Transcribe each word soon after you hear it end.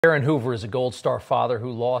Aaron Hoover is a Gold Star father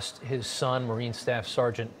who lost his son, Marine Staff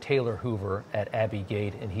Sergeant Taylor Hoover, at Abbey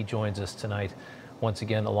Gate, and he joins us tonight once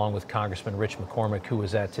again along with Congressman Rich McCormick, who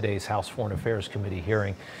was at today's House Foreign Affairs Committee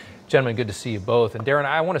hearing. Gentlemen, good to see you both. And Darren,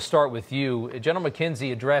 I want to start with you. General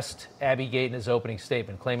McKenzie addressed Abbey Gate in his opening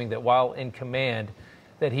statement, claiming that while in command,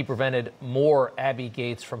 that he prevented more Abbey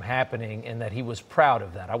Gates from happening and that he was proud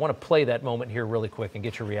of that. I want to play that moment here really quick and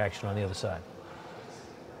get your reaction on the other side.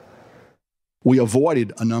 We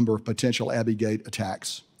avoided a number of potential Abbey Gate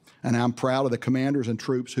attacks, and I'm proud of the commanders and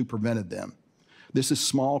troops who prevented them. This is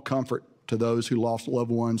small comfort to those who lost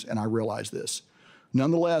loved ones, and I realize this.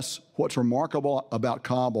 Nonetheless, what's remarkable about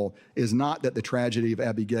Kabul is not that the tragedy of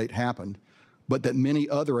Abbey Gate happened, but that many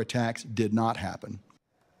other attacks did not happen.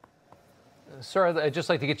 Sir, I'd just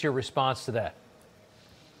like to get your response to that.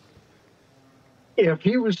 If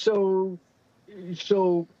he was so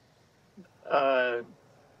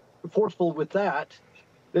forceful with that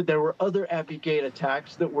there were other Abbey Gate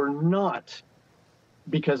attacks that were not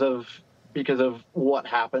because of what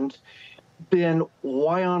happened, then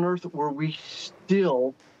why on earth were we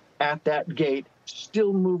still at that gate,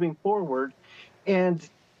 still moving forward? And,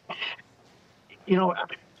 you know,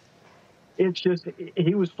 it's just,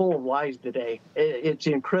 he was full of lies today. It's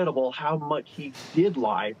incredible how much he did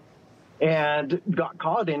lie and got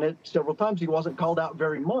caught in it several times. He wasn't called out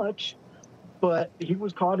very much, but he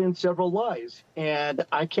was caught in several lies. And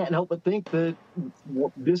I can't help but think that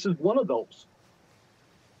this is one of those.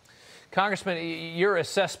 Congressman, your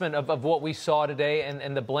assessment of what we saw today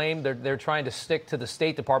and the blame they're trying to stick to the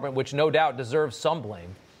State Department, which no doubt deserves some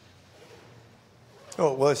blame.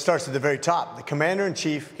 Oh, well, it starts at the very top. The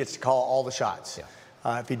commander-in-chief gets to call all the shots.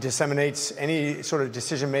 Yeah. If he disseminates any sort of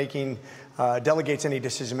decision-making, delegates any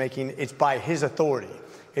decision-making, it's by his authority.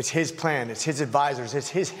 It's his plan. It's his advisors. It's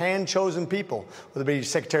his hand-chosen people, whether it be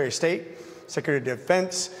Secretary of State, Secretary of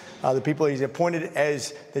Defense, the people he's appointed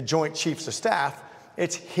as the Joint Chiefs of Staff.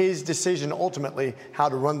 It's his decision, ultimately, how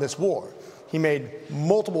to run this war. He made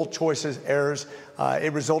multiple choices, errors.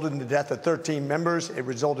 It resulted in the death of 13 members. It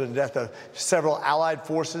resulted in the death of several allied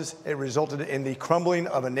forces. It resulted in the crumbling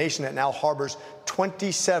of a nation that now harbors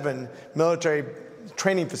 27 military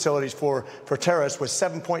training facilities for terrorists with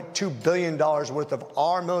 $7.2 billion worth of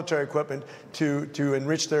our military equipment to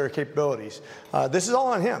enrich their capabilities. This is all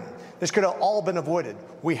on him. This could have all been avoided.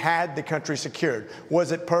 We had the country secured.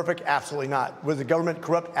 Was it perfect? Absolutely not. Was the government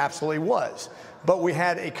corrupt? Absolutely was. But we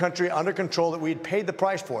had a country under control that we had paid the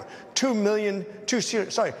price for.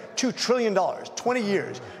 $2 trillion, 20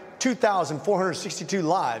 years, 2,462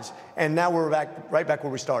 lives, and now we're right back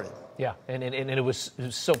where we started. Yeah, and it was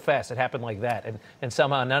so fast. It happened like that. And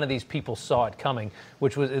somehow none of these people saw it coming,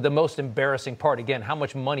 which was the most embarrassing part. Again, how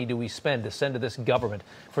much money do we spend to send to this government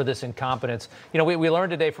for this incompetence? You know, we learned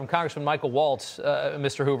today from Congressman Michael Waltz,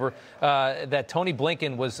 Mr. Hoover, that Tony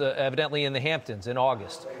Blinken was evidently in the Hamptons in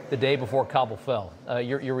August, the day before Kabul fell.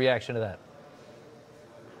 Your reaction to that?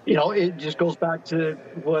 You know, it just goes back to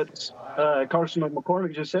what Congressman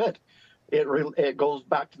McCormick just said. It goes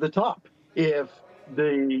back to the top. If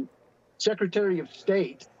the Secretary of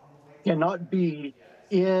State cannot be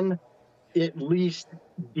in at least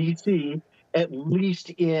D.C., at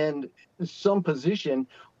least in some position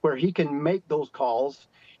where he can make those calls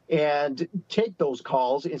and take those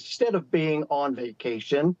calls instead of being on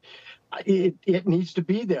vacation. It needs to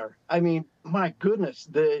be there. I mean, my goodness,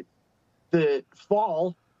 the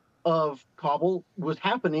fall of Kabul was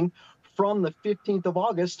happening from the 15th of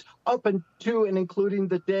August up into and including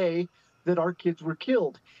the day that our kids were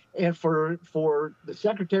killed. And for the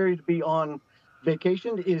secretary to be on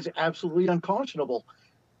vacation is absolutely unconscionable.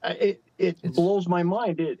 It blows my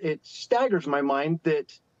mind. It staggers my mind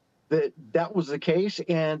that was the case,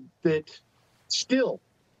 and that still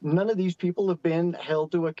none of these people have been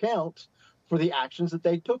held to account for the actions that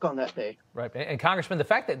they took on that day. Right. And Congressman, the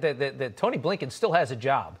fact that Tony Blinken still has a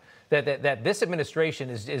job, that this administration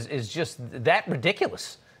is just that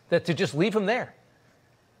ridiculous, that to just leave him there.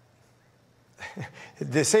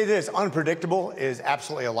 To say that it's unpredictable is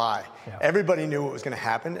absolutely a lie. Yeah. Everybody knew what was going to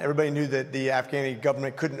happen. Everybody knew that the Afghani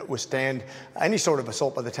government couldn't withstand any sort of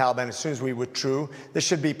assault by the Taliban as soon as we withdrew. This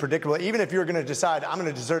should be predictable. Even if you're going to decide, I'm going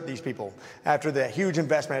to desert these people after the huge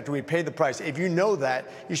investment, after we paid the price, if you know that,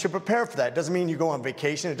 you should prepare for that. It doesn't mean you go on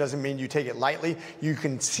vacation. It doesn't mean you take it lightly. You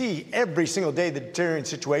can see every single day the deteriorating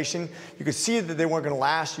situation. You could see that they weren't going to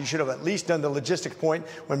last. You should have at least done the logistics point.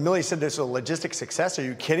 When Milley said this was a logistic success, are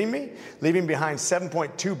you kidding me? Leaving behind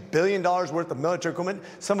 $7.2 billion worth of military equipment,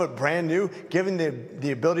 some of it brand brand new, given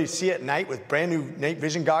the ability to see at night with brand new night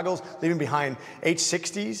vision goggles, leaving behind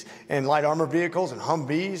H-60s and light armor vehicles and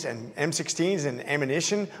Humvees and M16s and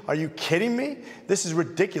ammunition. Are you kidding me? This is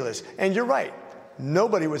ridiculous. And you're right.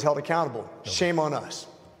 Nobody was held accountable. Shame on us.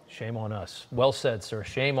 Shame on us. Well said, sir.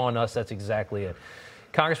 Shame on us. That's exactly it.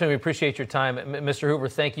 Congressman, we appreciate your time. Mr. Hoover,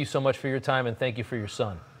 thank you so much for your time, and thank you for your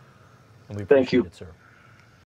son. And we appreciate it, sir.